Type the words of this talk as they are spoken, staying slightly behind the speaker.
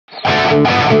Hey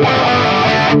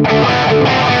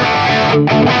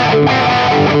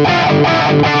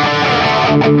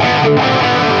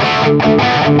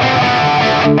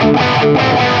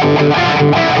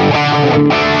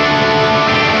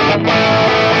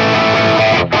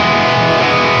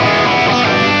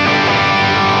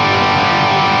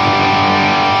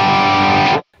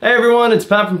everyone, it's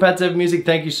Pat from Pat's Ever Music.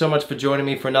 Thank you so much for joining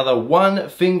me for another one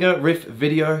finger riff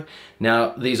video. Now,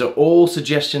 these are all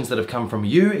suggestions that have come from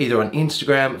you, either on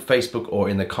Instagram, Facebook, or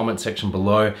in the comment section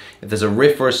below. If there's a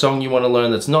riff or a song you want to learn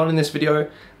that's not in this video,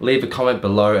 leave a comment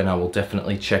below and I will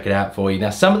definitely check it out for you. Now,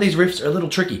 some of these riffs are a little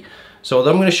tricky. So although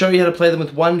I'm going to show you how to play them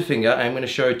with one finger, I'm going to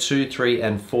show 2, 3,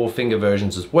 and 4 finger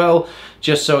versions as well,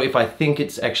 just so if I think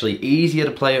it's actually easier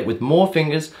to play it with more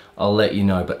fingers, I'll let you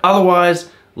know. But otherwise,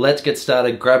 let's get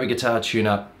started. Grab a guitar, tune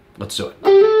up, let's do it.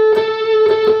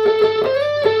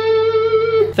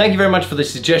 Thank you very much for the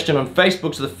suggestion on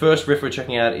Facebook. So the first riff we're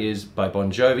checking out is by Bon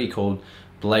Jovi called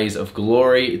Blaze of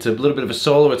Glory. It's a little bit of a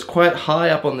solo, it's quite high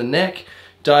up on the neck.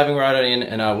 Diving right on in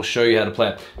and I will show you how to play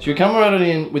it. So you come right on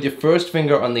in with your first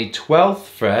finger on the 12th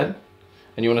fret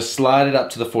and you want to slide it up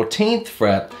to the 14th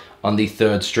fret on the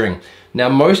 3rd string. Now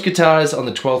most guitars on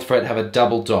the 12th fret have a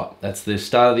double dot. That's the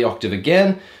start of the octave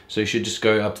again, so you should just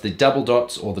go up to the double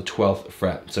dots or the 12th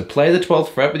fret. So play the 12th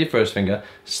fret with your first finger,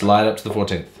 slide up to the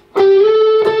 14th.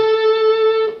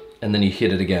 And then you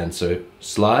hit it again, so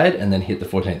slide and then hit the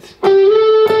 14th.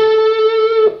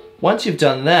 Once you've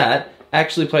done that,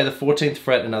 actually play the 14th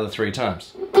fret another 3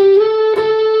 times.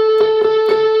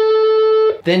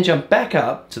 Then jump back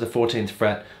up to the 14th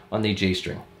fret on the G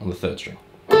string, on the 3rd string.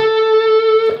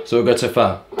 So we've got so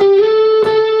far.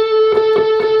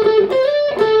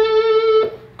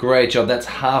 Great job, that's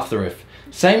half the riff.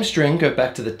 Same string, go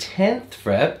back to the 10th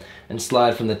fret and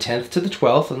slide from the 10th to the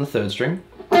 12th on the 3rd string.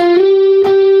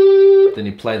 Then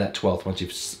you play that 12th once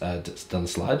you've done the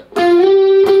slide.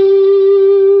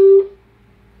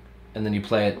 And then you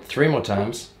play it 3 more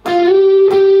times.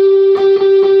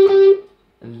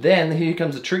 And then here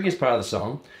comes the trickiest part of the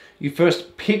song. You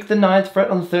first pick the 9th fret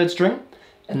on the 3rd string,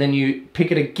 and then you pick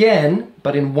it again,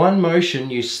 but in one motion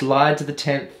you slide to the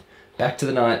 10th, back to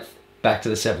the 9th, back to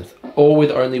the 7th, all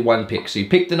with only one pick. So you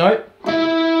pick the note,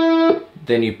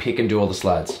 then you pick and do all the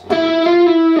slides.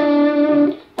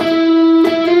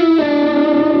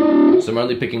 So I'm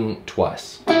only picking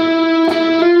twice.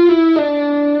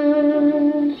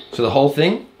 So the whole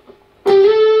thing.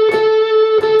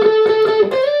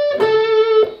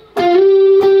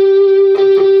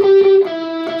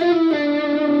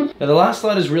 Now the last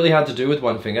slide is really hard to do with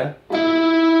one finger.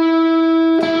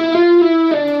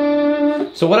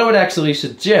 So what I would actually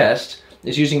suggest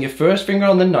is using your first finger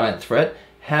on the 9th fret,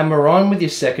 hammer on with your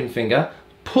 2nd finger,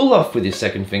 pull off with your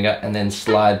 2nd finger, and then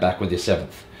slide back with your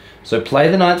 7th. So play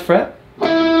the 9th fret,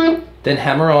 then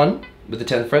hammer on with the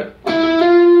 10th fret,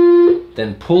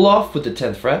 then pull off with the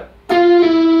 10th fret,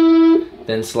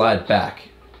 then slide back,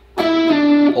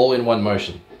 all in one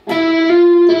motion.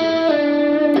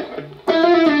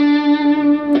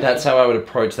 That's how I would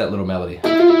approach that little melody.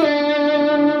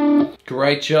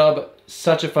 Great job,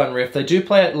 such a fun riff. They do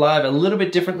play it live a little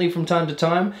bit differently from time to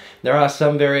time. There are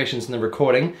some variations in the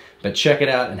recording, but check it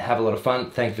out and have a lot of fun.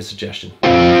 Thank you for the suggestion.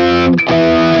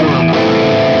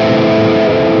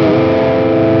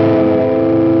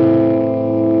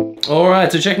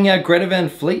 Alright, so checking out Greta Van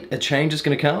Fleet, A Change Is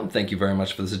Gonna Come. Thank you very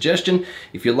much for the suggestion.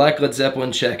 If you like Led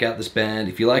Zeppelin, check out this band.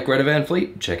 If you like Greta Van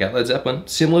Fleet, check out Led Zeppelin.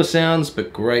 Similar sounds,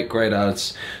 but great, great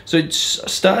artists. So it's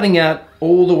starting out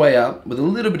all the way up with a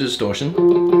little bit of distortion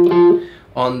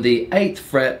on the 8th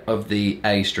fret of the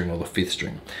A string or the 5th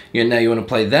string. Now you want to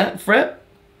play that fret,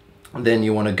 then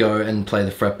you want to go and play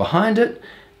the fret behind it,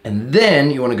 and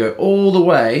then you want to go all the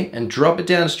way and drop it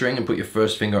down a string and put your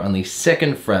first finger on the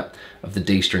 2nd fret of the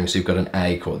D string, so you've got an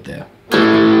A chord there. So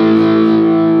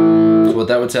what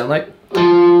that would sound like.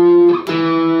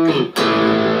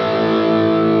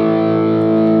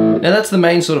 Now that's the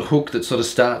main sort of hook that sort of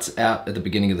starts out at the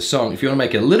beginning of the song. If you want to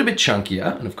make it a little bit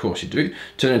chunkier, and of course you do,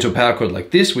 turn it into a power chord like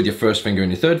this with your first finger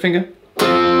and your 3rd finger.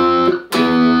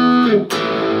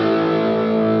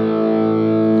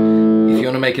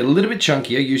 Make it a little bit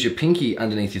chunkier, use your pinky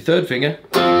underneath your 3rd finger,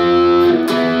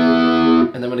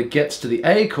 and then when it gets to the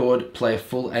A chord, play a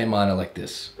full A minor like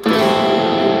this.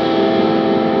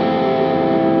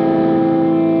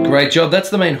 Great job, that's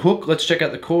the main hook. Let's check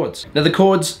out the chords. Now the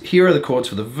chords, here are the chords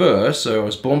for the verse. So I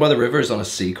Was Born by the River is on a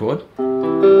C chord. You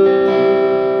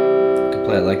can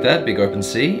play it like that, big open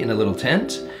C in a little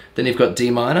tent. Then you've got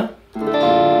D minor, and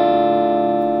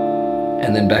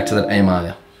then back to that A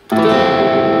minor.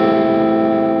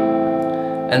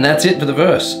 And that's it for the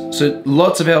verse. So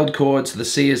lots of held chords. The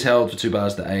C is held for 2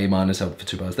 bars, the A minor is held for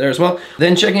 2 bars there as well.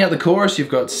 Then checking out the chorus, you've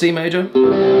got C major,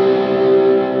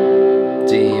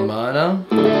 D minor,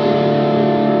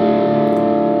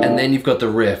 and then you've got the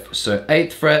riff. So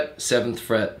 8th fret, 7th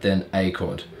fret, then A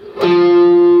chord.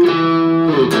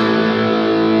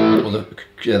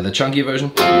 Or the chunky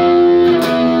version.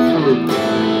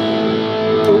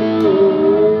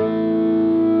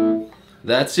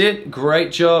 That's it,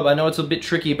 great job. I know it's a bit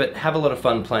tricky, but have a lot of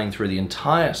fun playing through the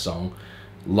entire song.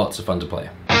 Lots of fun to play.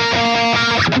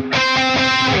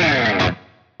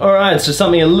 Alright, so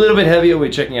something a little bit heavier,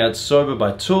 we're checking out Sober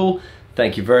by Tool.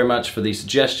 Thank you very much for the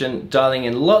suggestion, dialing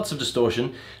in lots of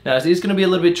distortion. Now it is going to be a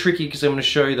little bit tricky because I'm going to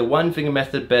show you the 1-finger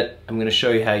method, but I'm going to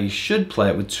show you how you should play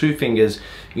it with 2 fingers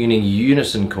using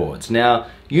unison chords. Now,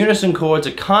 unison chords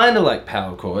are kind of like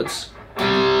power chords,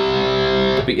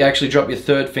 but you actually drop your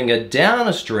 3rd finger down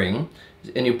a string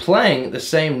and you're playing the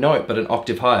same note but an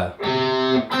octave higher.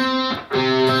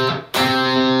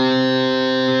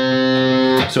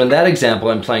 So in that example,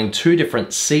 I'm playing 2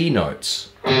 different C notes.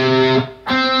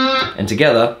 And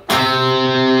together,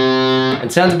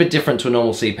 it sounds a bit different to a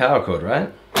normal C power chord,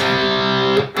 right?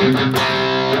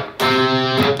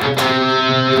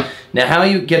 Now how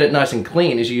you get it nice and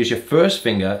clean is you use your 1st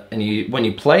finger and when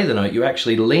you play the note, you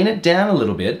actually lean it down a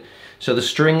little bit so the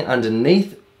string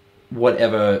underneath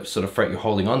whatever sort of fret you're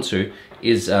holding onto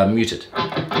is muted.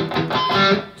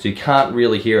 So you can't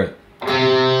really hear it.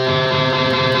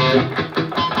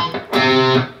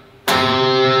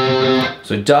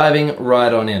 So diving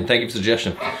right on in. Thank you for the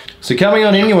suggestion. So coming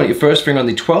on in, you want your 1st finger on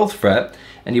the 12th fret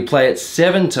and you play it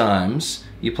 7 times.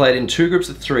 You play it in 2 groups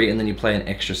of 3 and then you play an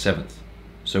extra 7th.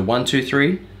 So 1, 2,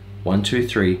 3, 1, 2,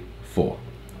 3, 4.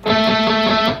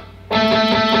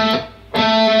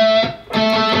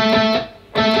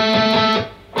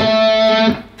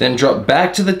 Then drop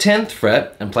back to the 10th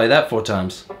fret and play that 4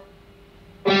 times.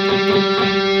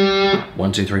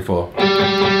 1, 2, 3, 4.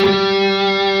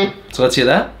 So let's hear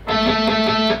that.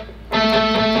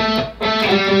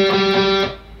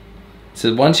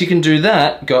 So once you can do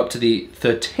that, go up to the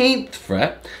 13th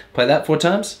fret, play that 4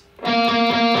 times.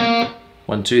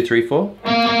 1, 2, 3, 4.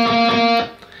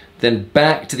 Then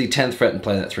back to the 10th fret and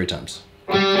play that 3 times.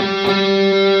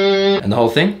 And the whole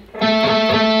thing.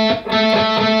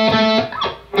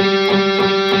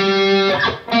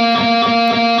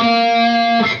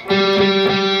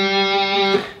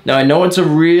 Now I know it's a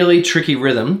really tricky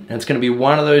rhythm, and it's going to be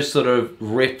one of those sort of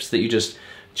riffs that you just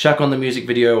chuck on the music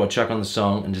video or chuck on the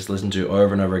song and just listen to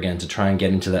over and over again to try and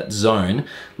get into that zone,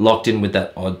 locked in with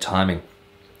that odd timing.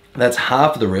 That's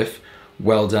half of the riff.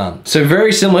 Well done. So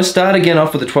very similar, start again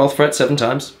off with the 12th fret 7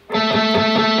 times.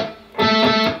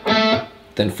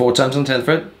 Then 4 times on the 10th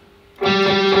fret.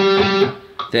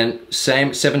 Then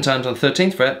same 7 times on the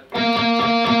 13th fret.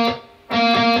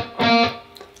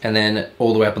 And then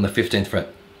all the way up on the 15th fret.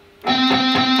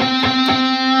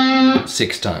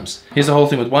 6 times. Here's the whole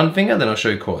thing with 1 finger, then I'll show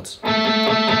you chords.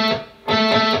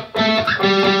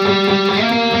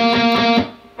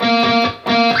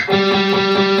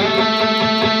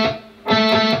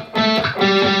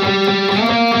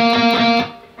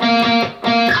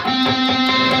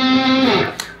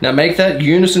 Now make that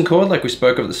unison chord like we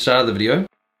spoke of at the start of the video.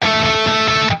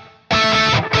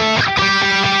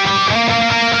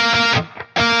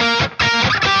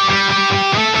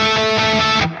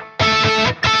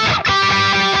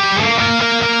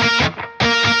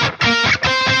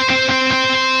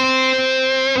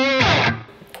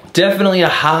 Definitely a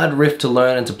hard riff to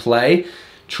learn and to play.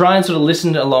 Try and sort of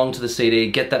listen along to the CD,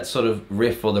 get that sort of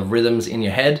riff or the rhythms in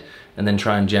your head, and then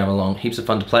try and jam along. Heaps of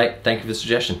fun to play. Thank you for the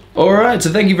suggestion. Alright, so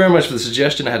thank you very much for the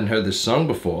suggestion. I hadn't heard this song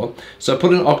before. So I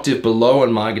put an octave below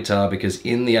on my guitar because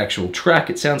in the actual track,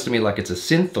 it sounds to me like it's a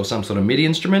synth or some sort of MIDI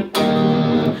instrument.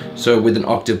 So with an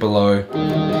octave below,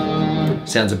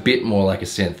 sounds a bit more like a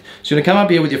synth. So you're gonna come up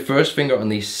here with your 1st finger on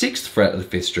the 6th fret of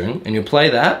the 5th string, and you'll play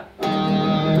that.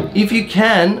 If you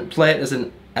can, play it as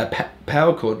a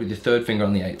power chord with your 3rd finger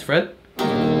on the 8th fret.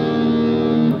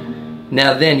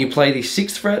 Now then, you play the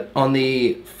 6th fret on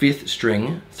the 5th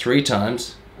string 3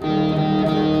 times.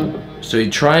 So you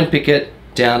try and pick it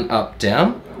down, up,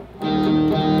 down.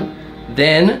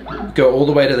 Then go all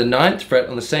the way to the 9th fret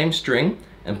on the same string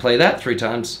and play that 3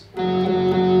 times.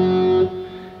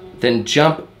 Then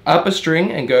jump up a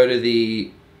string and go to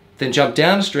the, then jump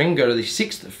down a string, go to the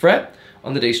 6th fret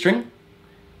on the D string.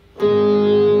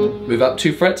 Move up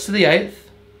 2 frets to the 8th.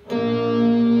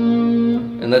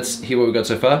 And let's hear what we've got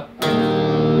so far.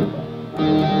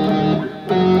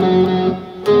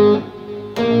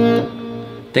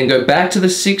 Then go back to the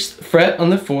 6th fret on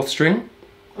the 4th string.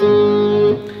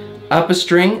 upper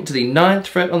string to the 9th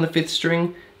fret on the 5th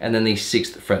string, and then the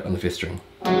 6th fret on the 5th string.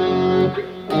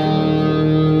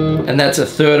 And that's a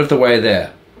third of the way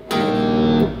there.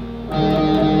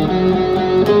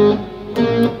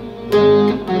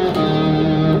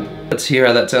 Let's hear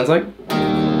how that sounds like.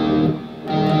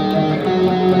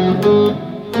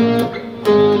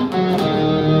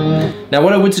 Now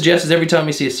what I would suggest is every time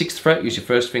you see a 6th fret, use your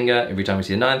 1st finger. Every time you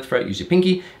see a 9th fret, use your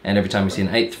pinky. And every time you see an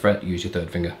 8th fret, use your 3rd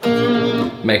finger.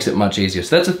 Makes it much easier.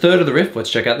 So that's a third of the riff. Let's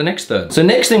check out the next third. So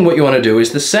next thing what you want to do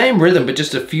is the same rhythm, but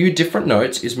just a few different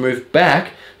notes, is move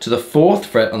back to the 4th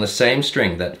fret on the same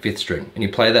string, that 5th string. And you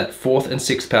play that 4th and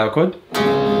 6th power chord.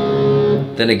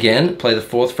 Then again, play the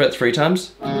 4th fret 3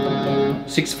 times.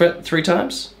 6th fret 3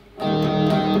 times.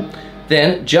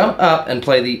 Then jump up and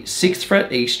play the 6th fret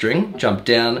E string, jump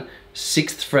down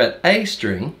 6th fret A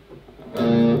string,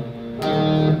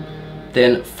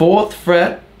 then 4th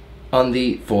fret on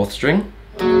the 4th string,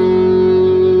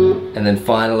 and then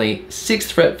finally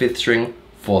 6th fret 5th string,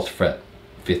 4th fret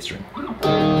 5th string.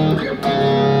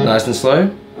 Nice and slow.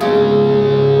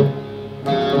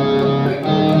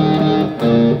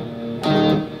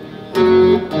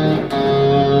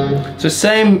 So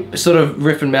same sort of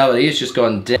riff and melody, it's just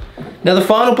gone down. Now the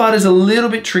final part is a little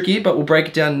bit tricky, but we'll break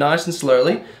it down nice and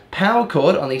slowly. Power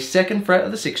chord on the 2nd fret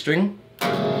of the 6th string.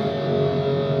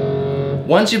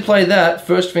 Once you play that,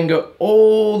 1st finger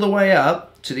all the way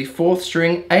up to the 4th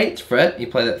string, 8th fret, you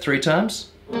play that 3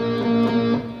 times.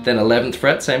 Then 11th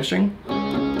fret, same string.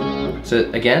 So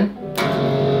again.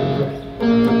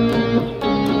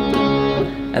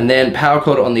 And then power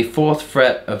chord on the 4th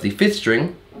fret of the 5th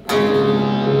string.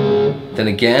 Then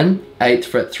again, 8th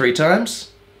fret 3 times.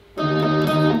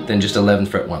 Then just 11th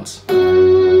fret once.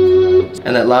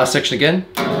 And that last section again.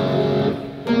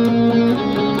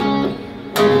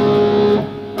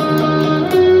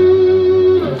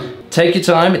 Take your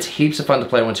time, it's heaps of fun to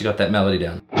play once you got that melody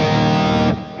down.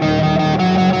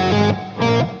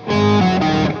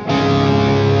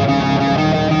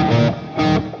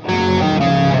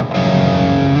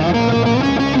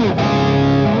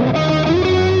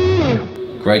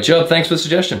 Great job, thanks for the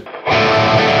suggestion.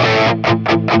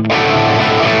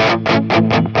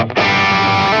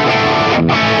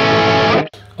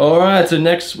 Alright, so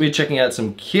next we're checking out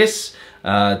some Kiss,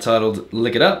 titled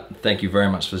Lick It Up. Thank you very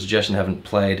much for the suggestion. Haven't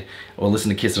played or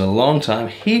listened to Kiss in a long time.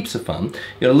 Heaps of fun.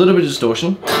 You got a little bit of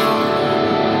distortion.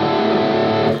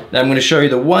 Now I'm going to show you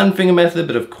the 1 finger method,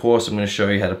 but of course I'm going to show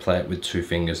you how to play it with 2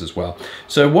 fingers as well.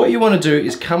 So what you want to do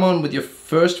is come on with your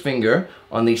 1st finger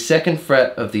on the 2nd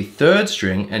fret of the 3rd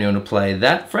string, and you want to play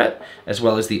that fret as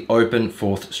well as the open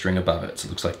 4th string above it. So it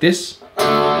looks like this. So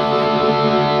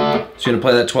you're going to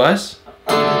play that twice.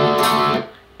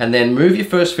 And then move your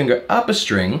 1st finger up a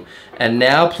string and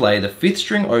now play the 5th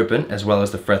string open as well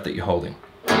as the fret that you're holding.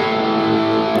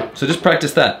 So just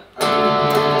practice that.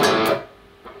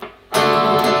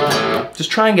 Just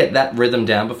try and get that rhythm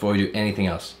down before you do anything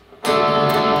else.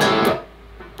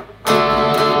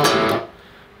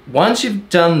 Once you've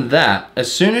done that,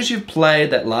 as soon as you've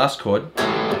played that last chord,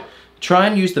 try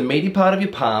and use the meaty part of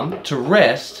your palm to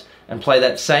rest and play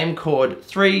that same chord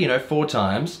 4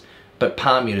 times, but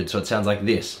palm muted, so it sounds like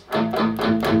this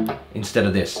instead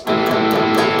of this.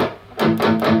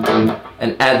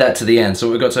 And add that to the end. So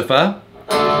what we've got so far?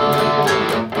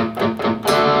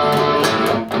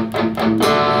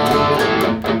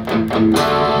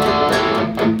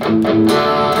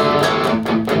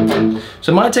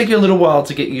 So it might take you a little while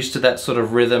to get used to that sort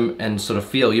of rhythm and sort of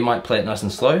feel. You might play it nice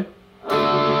and slow.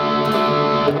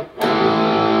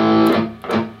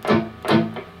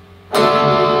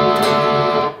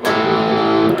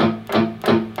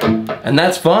 And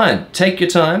that's fine, take your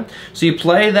time. So you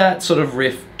play that sort of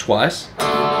riff twice.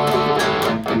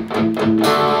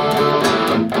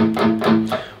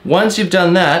 Once you've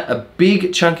done that, a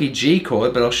big chunky G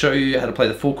chord, but I'll show you how to play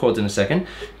the full chords in a second.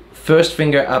 1st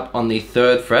finger up on the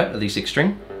 3rd fret of the 6th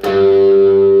string.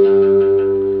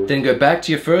 Then go back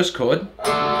to your 1st chord.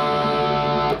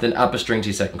 Then up a string to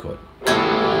your 2nd chord.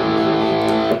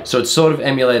 So it's sort of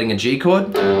emulating a G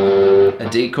chord, a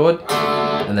D chord,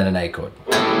 and then an A chord.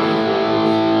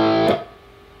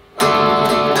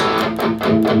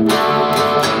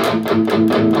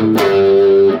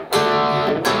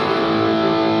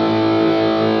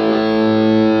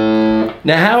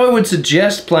 Now how I would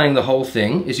suggest playing the whole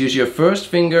thing is use your 1st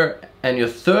finger and your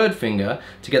 3rd finger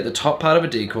to get the top part of a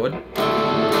D chord,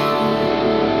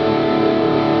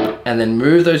 and then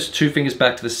move those 2 fingers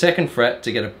back to the 2nd fret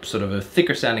to get a sort of a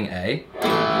thicker sounding A.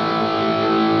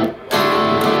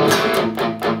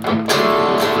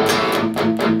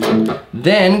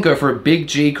 Then go for a big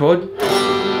G chord,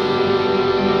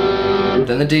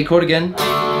 then the D chord again,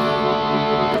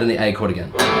 then the A chord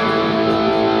again.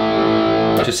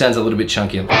 It just sounds a little bit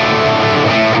chunkier.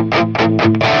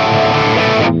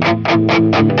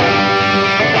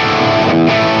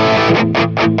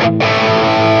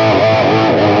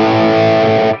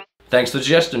 Thanks for the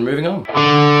suggestion, moving on.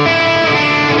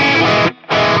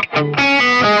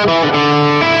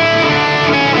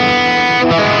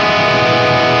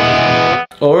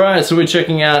 Alright, so we're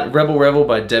checking out Rebel Rebel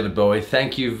by David Bowie.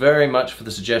 Thank you very much for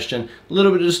the suggestion. A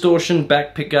little bit of distortion,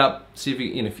 back pickup, see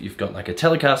if you've got like a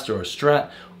Telecaster or a Strat.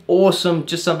 Awesome,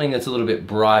 just something that's a little bit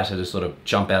brighter to sort of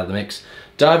jump out of the mix.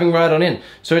 Diving right on in.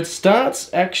 So it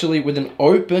starts actually with an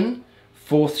open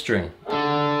 4th string.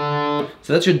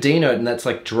 So that's your D note and that's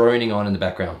like droning on in the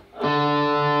background.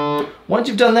 Once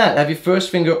you've done that, have your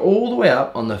first finger all the way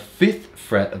up on the 5th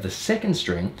fret of the 2nd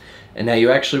string, and now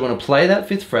you actually want to play that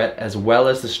 5th fret as well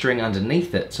as the string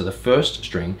underneath it, so the 1st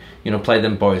string, you want to play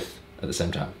them both at the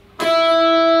same time.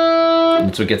 And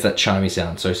that's what gets that chimey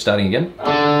sound. So starting again.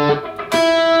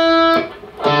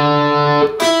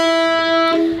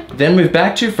 Then move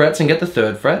back 2 frets and get the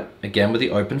 3rd fret, again with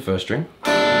the open 1st string.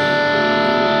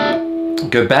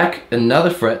 Go back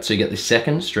another fret so you get the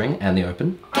 2nd string and the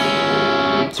open.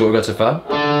 So what we've got so far.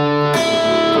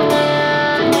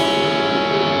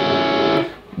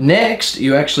 Next,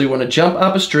 you actually want to jump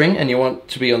up a string and you want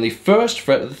to be on the 1st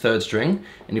fret of the 3rd string,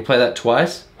 and you play that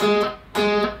twice,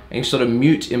 and you sort of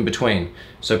mute in between.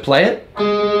 So play it,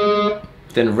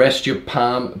 then rest your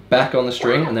palm back on the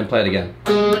string and then play it again.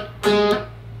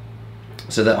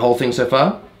 So that whole thing so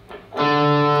far.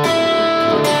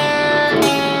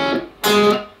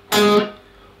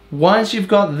 Once you've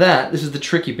got that, this is the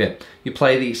tricky bit. You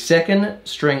play the 2nd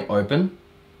string open,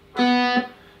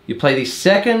 you play the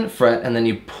 2nd fret and then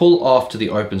you pull off to the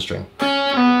open string.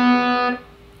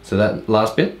 So that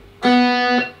last bit.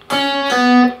 Then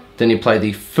you play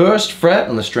the 1st fret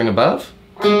on the string above,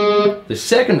 the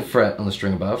 2nd fret on the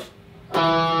string above,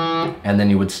 and then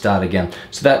you would start again.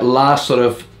 So that last sort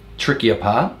of trickier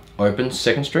part, open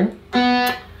 2nd string,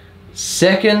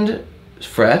 2nd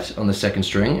fret on the 2nd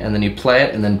string, and then you play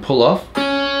it and then pull off,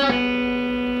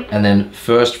 and then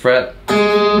 1st fret,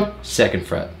 2nd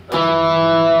fret.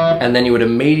 And then you would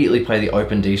immediately play the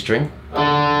open D string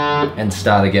and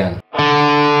start again.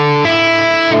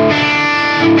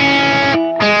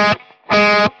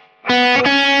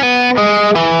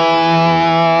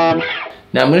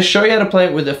 Now I'm going to show you how to play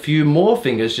it with a few more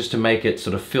fingers just to make it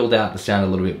sort of filled out the sound a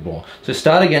little bit more. So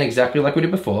start again exactly like we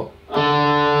did before.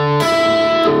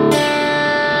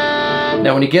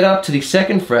 Now when you get up to the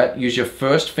 2nd fret, use your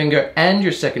 1st finger and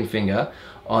your 2nd finger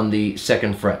on the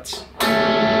 2nd frets.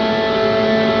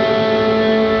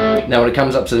 Now when it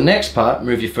comes up to the next part,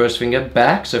 move your 1st finger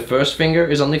back. So 1st finger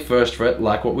is on the 1st fret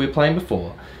like what we were playing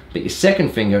before, but your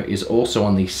 2nd finger is also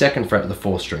on the 2nd fret of the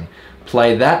 4th string.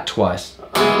 Play that twice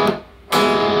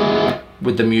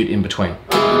with the mute in between.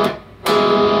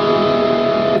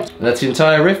 And that's the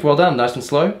entire riff. Well done, nice and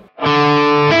slow.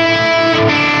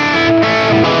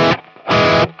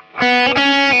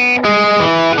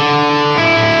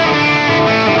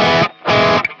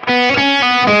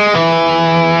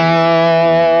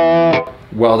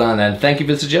 Well done, and thank you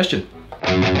for the suggestion.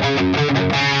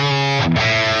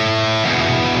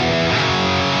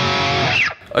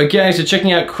 Okay, so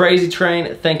checking out Crazy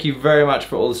Train, thank you very much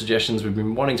for all the suggestions. We've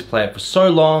been wanting to play it for so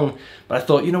long, but I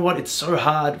thought, you know what, it's so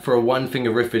hard for a 1-finger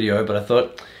riff video, but I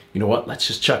thought, you know what, let's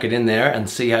just chuck it in there and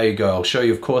see how you go. I'll show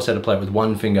you, of course, how to play it with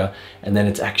 1 finger, and then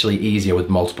it's actually easier with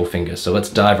multiple fingers. So let's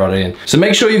dive right in. So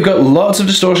make sure you've got lots of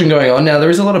distortion going on. Now,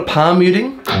 there is a lot of palm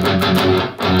muting,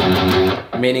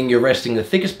 meaning you're resting the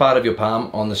thickest part of your palm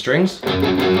on the strings. So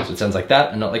it sounds like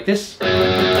that and not like this.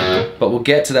 But we'll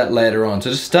get to that later on. So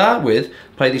to start with,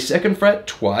 play the 2nd fret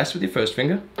twice with your 1st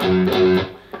finger.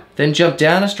 Then jump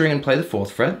down a string and play the 4th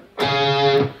fret.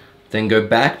 Then go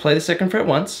back, play the 2nd fret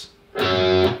once.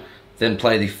 Then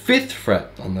play the 5th fret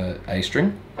on the A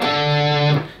string.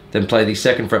 Then play the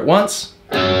 2nd fret once.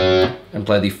 And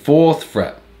play the 4th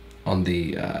fret on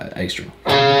the A string.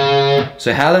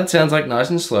 So how that sounds like nice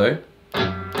and slow.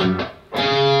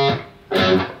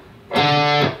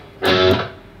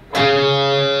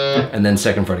 And then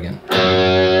 2nd fret again.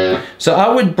 So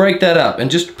I would break that up and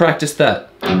just practice that.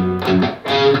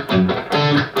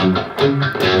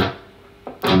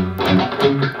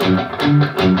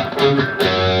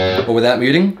 Or without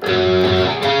muting.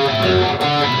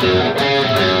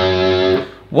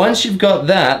 Once you've got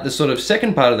that, the sort of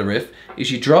second part of the riff is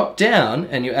you drop down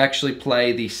and you actually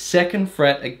play the 2nd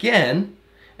fret again,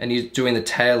 and you're doing the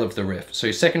tail of the riff. So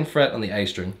your 2nd fret on the A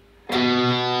string.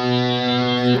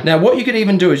 Now what you could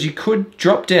even do is you could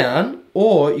drop down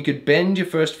Or you could bend your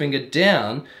first finger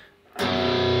down.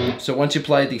 So once you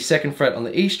play the second fret on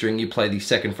the E string, you play the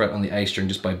second fret on the A string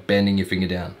just by bending your finger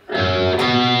down.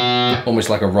 Almost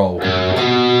like a roll.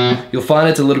 You'll find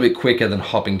it's a little bit quicker than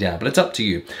hopping down, but it's up to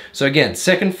you. So again,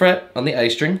 second fret on the A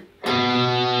string,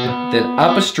 then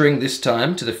up a string this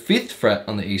time to the 5th fret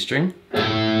on the E string,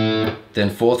 then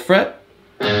 4th fret,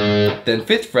 then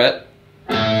 5th fret.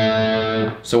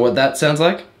 So what that sounds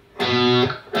like?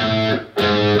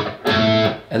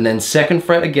 And then 2nd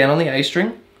fret again on the A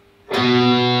string,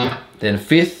 then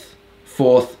 5th,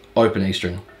 4th, open E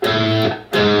string.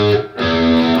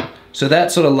 So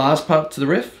that sort of last part to the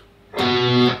riff.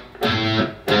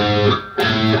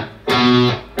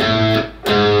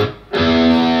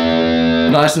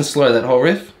 Nice and slow, that whole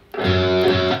riff.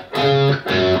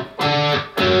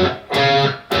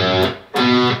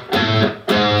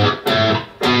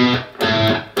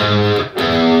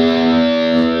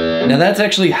 Now that's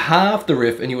actually half the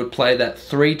riff, and you would play that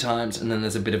 3 times, and then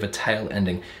there's a bit of a tail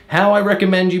ending. How I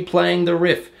recommend you playing the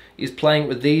riff is playing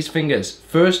with these fingers.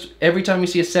 First, every time you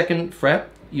see a 2nd fret,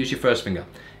 use your 1st finger.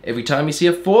 Every time you see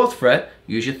a 4th fret,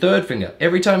 use your 3rd finger.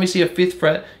 Every time you see a 5th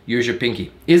fret, use your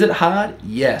pinky. Is it hard?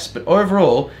 Yes, but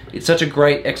overall, it's such a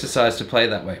great exercise to play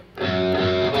that way.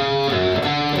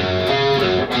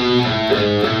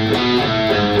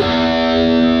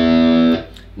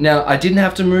 Now, I didn't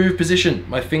have to move position.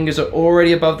 My fingers are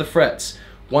already above the frets.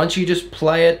 Once you just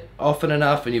play it often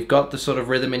enough and you've got the sort of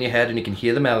rhythm in your head and you can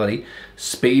hear the melody,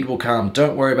 speed will come.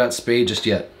 Don't worry about speed just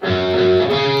yet.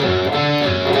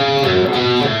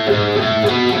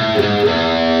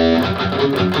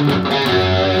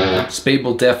 Speed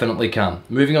will definitely come.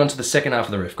 Moving on to the second half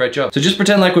of the riff. Great job. So just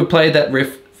pretend like we played that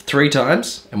riff 3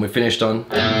 times and we finished on.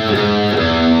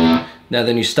 Now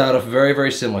then you start off very,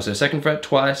 very similar. So 2nd fret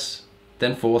twice,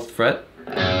 then 4th fret,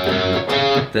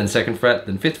 then 2nd fret,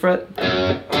 then 5th fret,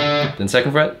 then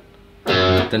 2nd fret,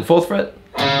 then 4th fret,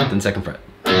 then 2nd fret.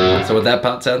 So what that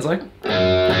part sounds like.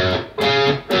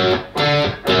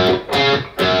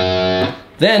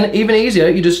 Then, even easier,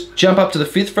 you just jump up to the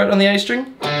 5th fret on the A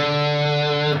string,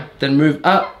 then move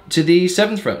up to the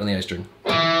 7th fret on the A string.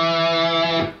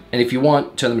 And if you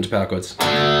want, turn them into power chords.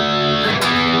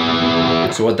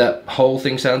 So what that whole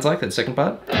thing sounds like, that second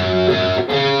part.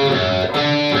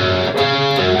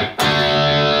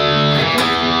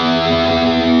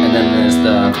 And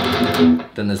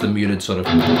then there's the muted sort of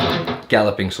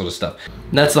galloping sort of stuff.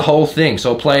 And that's the whole thing.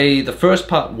 So I'll play the first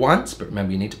part once, but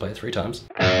remember you need to play it 3 times.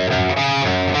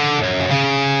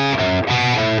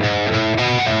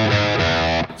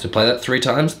 So play that 3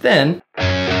 times, then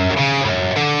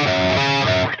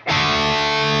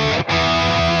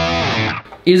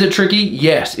is it tricky?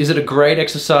 Yes. Is it a great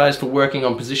exercise for working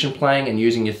on position playing and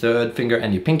using your 3rd finger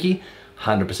and your pinky?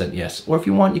 100% yes. Or if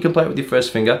you want, you can play it with your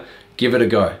 1st finger. Give it a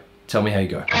go. Tell me how you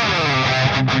go.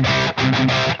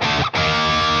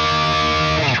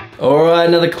 Alright,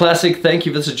 another classic. Thank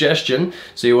you for the suggestion.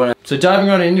 So diving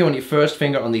right in, you want your 1st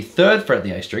finger on the 3rd fret of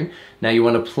the A string. Now you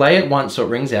want to play it once so it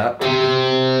rings out.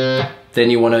 Then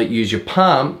you want to use your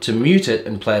palm to mute it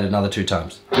and play it another 2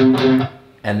 times. And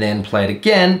then play it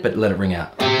again, but let it ring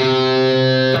out.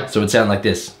 So it would sound like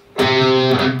this.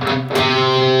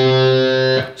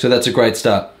 So that's a great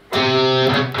start.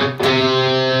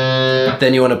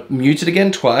 Then you want to mute it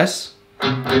again twice.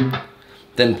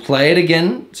 Then play it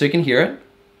again so you can hear it.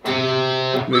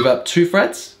 Move up 2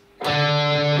 frets.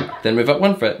 Then move up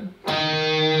 1 fret.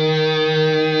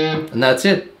 And that's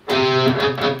it.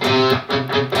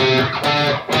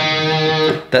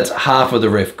 That's half of the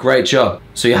riff. Great job.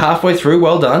 So you're halfway through,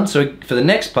 well done. So for the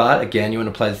next part, again, you want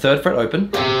to play the 3rd fret open,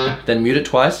 then mute it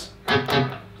twice,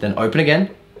 then open again,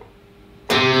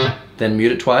 then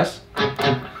mute it twice,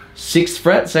 6th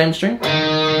fret, same string,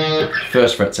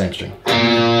 1st fret, same string.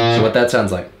 So what that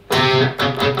sounds like.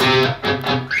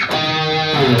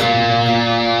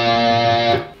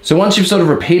 So once you've sort of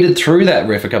repeated through that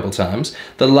riff a couple times,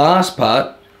 the last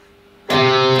part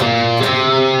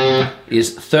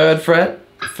is 3rd fret,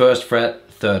 1st fret,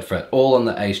 3rd fret, all on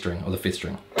the A string or the 5th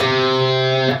string.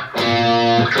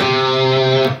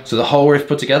 So the whole riff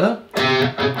put together.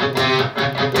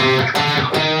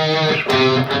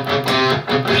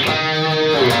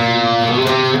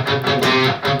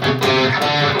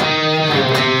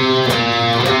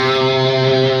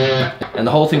 And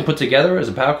the whole thing put together as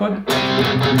a power chord.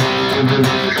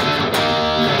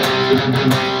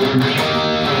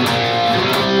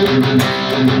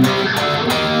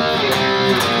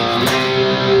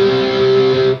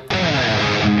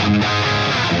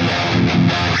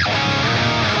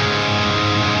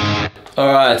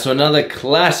 Alright, so another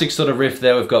classic sort of riff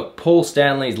there. We've got Paul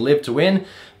Stanley's Live to Win.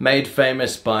 made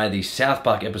famous by the South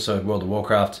Park episode World of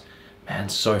Warcraft. Man,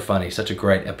 so funny, such a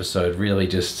great episode, really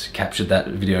just captured that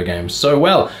video game so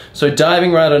well. So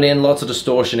diving right on in, lots of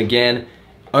distortion again,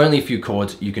 only a few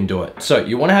chords, you can do it. So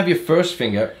you want to have your first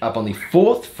finger up on the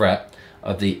 4th fret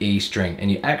of the E string,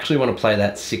 and you actually want to play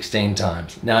that 16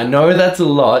 times. Now I know that's a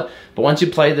lot, but once you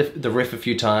play the riff a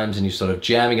few times and you're sort of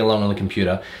jamming along on the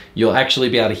computer, you'll actually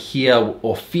be able to hear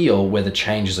or feel where the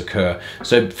changes occur.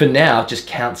 So for now, just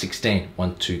count 16.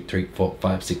 1, 2, 3, 4,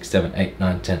 5, 6, 7, 8,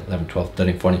 9, 10, 11, 12,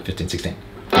 13, 14, 15, 16.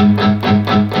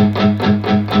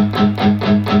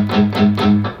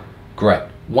 Great.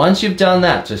 Once you've done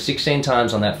that, so 16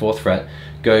 times on that 4th fret,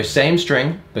 go same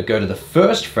string, but go to the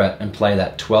 1st fret and play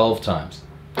that 12 times.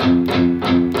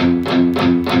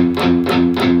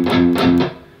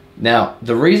 Now,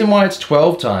 the reason why it's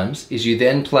 12 times is you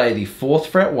then play the 4th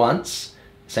fret once,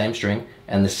 same string,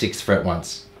 and the 6th fret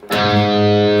once.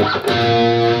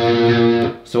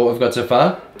 So what we've got so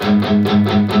far?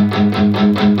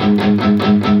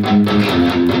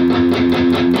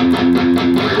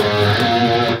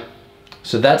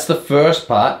 So that's the first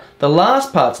part. The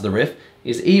last parts of the riff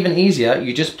is even easier.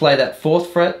 You just play that 4th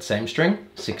fret, same string,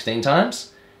 16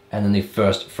 times, and then the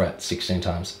 1st fret 16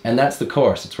 times. And that's the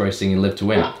chorus. It's where you're singing Live to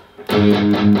Win.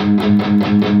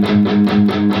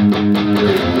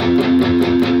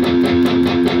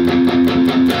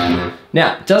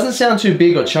 Now, it doesn't sound too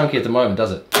big or chunky at the moment,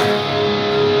 does it?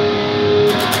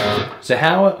 So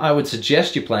how I would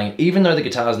suggest you playing, even though the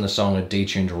guitars in the song are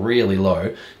detuned really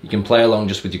low, you can play along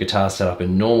just with your guitar set up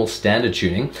in normal standard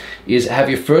tuning, is have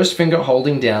your first finger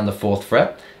holding down the 4th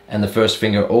fret, and the first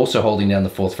finger also holding down the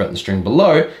 4th fret and the string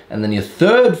below, and then your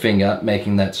 3rd finger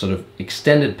making that sort of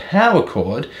extended power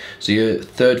chord. So your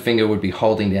 3rd finger would be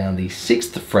holding down the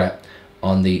 6th fret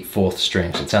on the 4th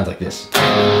string. So it sounds like this.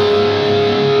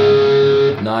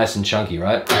 Nice and chunky,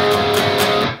 right?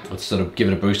 Let's sort of give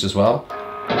it a boost as well.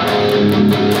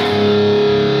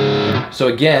 So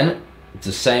again, it's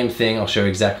the same thing. I'll show you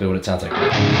exactly what it sounds like.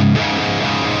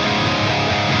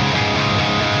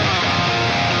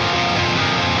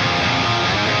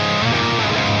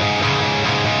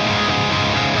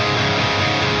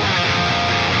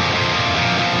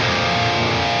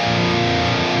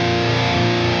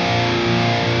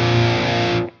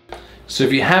 So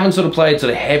if you haven't sort of played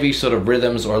sort of heavy sort of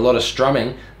rhythms or a lot of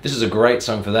strumming, this is a great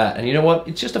song for that. And you know what?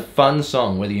 It's just a fun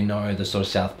song, whether you know the sort of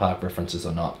South Park references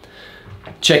or not.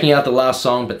 Checking out the last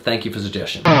song, but thank you for the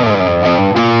suggestion.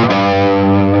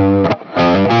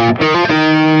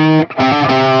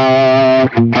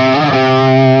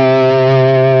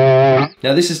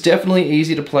 Now this is definitely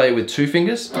easy to play with 2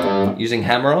 fingers using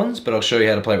hammer-ons, but I'll show you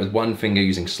how to play it with 1 finger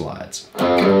using slides.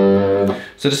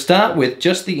 So to start with,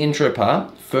 just the intro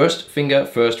part, 1st finger,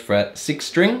 1st fret, 6th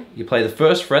string, you play the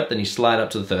 1st fret, then you slide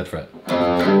up to the 3rd fret.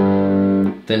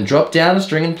 Then drop down a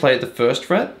string and play the 1st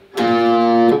fret,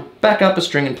 back up a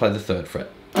string and play the 3rd fret.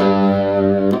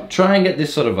 Try and get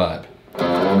this sort of vibe.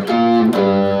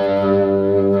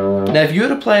 Now if you were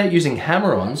to play it using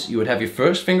hammer-ons, you would have your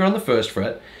 1st finger on the 1st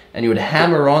fret, and you would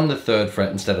hammer on the 3rd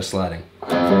fret instead of sliding.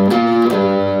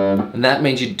 And that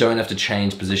means you don't have to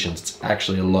change positions. It's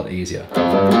actually a lot easier.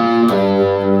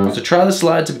 So try the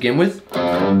slide to begin with,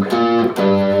 and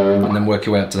then work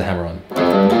your way up to the hammer-on.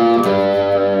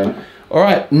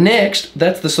 Alright, next,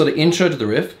 that's the sort of intro to the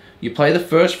riff. You play the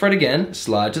 1st fret again,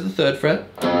 slide to the 3rd fret,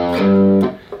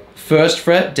 1st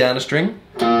fret, down a string,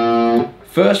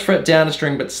 1st fret, down a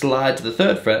string, but slide to the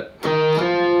 3rd fret,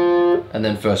 and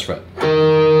then 1st fret.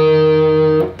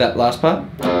 That last part.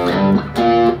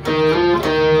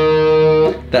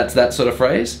 That's that sort of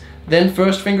phrase. Then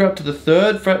 1st finger up to the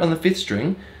 3rd fret on the 5th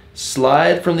string,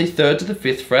 slide from the 3rd to the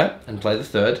 5th fret and play the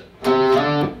 3rd.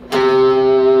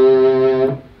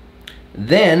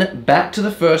 Then back to the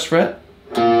 1st fret,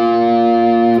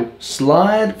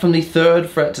 slide from the 3rd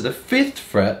fret to the 5th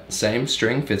fret, same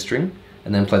string, 5th string,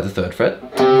 and then play the 3rd fret.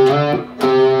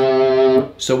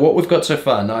 So what we've got so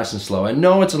far, nice and slow. I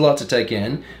know it's a lot to take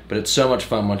in, but it's so much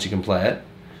fun once you can play it.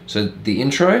 So the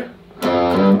intro,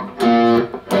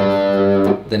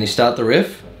 then you start the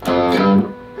riff,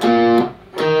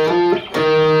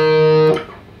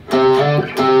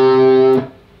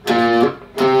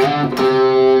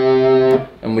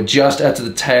 and we're just at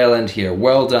the tail end here.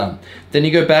 Well done. Then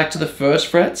you go back to the 1st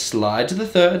fret, slide to the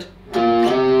 3rd,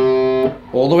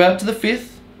 all the way up to the 5th,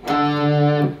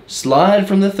 slide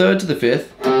from the 3rd to the 5th,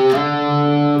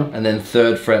 and then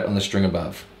 3rd fret on the string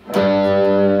above.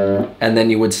 And then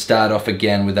you would start off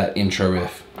again with that intro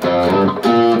riff.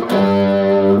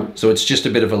 So it's just a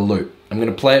bit of a loop. I'm going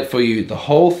to play it for you, the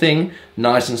whole thing,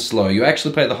 nice and slow. You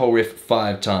actually play the whole riff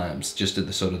 5 times, just at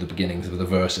the sort of the beginnings of the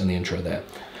verse and the intro there.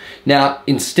 Now,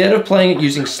 instead of playing it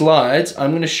using slides,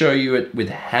 I'm going to show you it with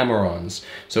hammer-ons.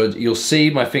 So you'll see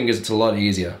my fingers, it's a lot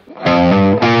easier.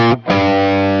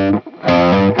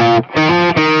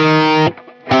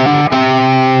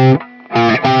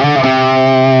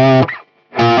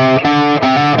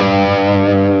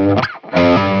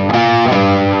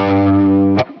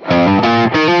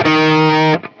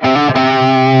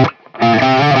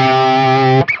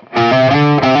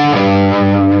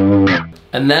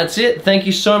 And that's it. Thank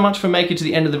you so much for making it to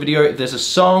the end of the video. If there's a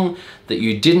song that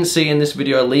you didn't see in this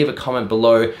video, leave a comment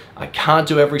below. I can't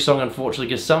do every song, unfortunately,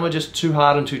 because some are just too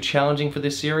hard and too challenging for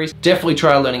this series. Definitely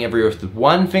try learning every riff with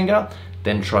one finger,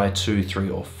 then try 2,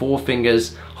 3, or 4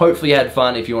 fingers. Hopefully you had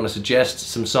fun. If you want to suggest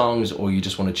some songs, or you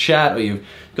just want to chat, or you've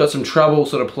got some trouble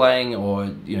sort of playing, or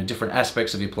different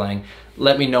aspects of your playing,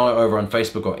 let me know over on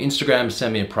Facebook or Instagram.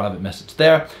 Send me a private message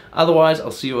there. Otherwise, I'll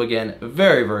see you again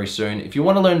very, very soon. If you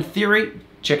want to learn theory,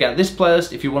 check out this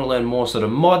playlist. If you want to learn more sort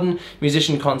of modern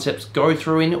musician concepts, go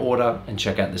through in order and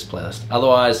check out this playlist.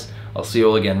 Otherwise, I'll see you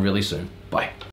all again really soon. Bye.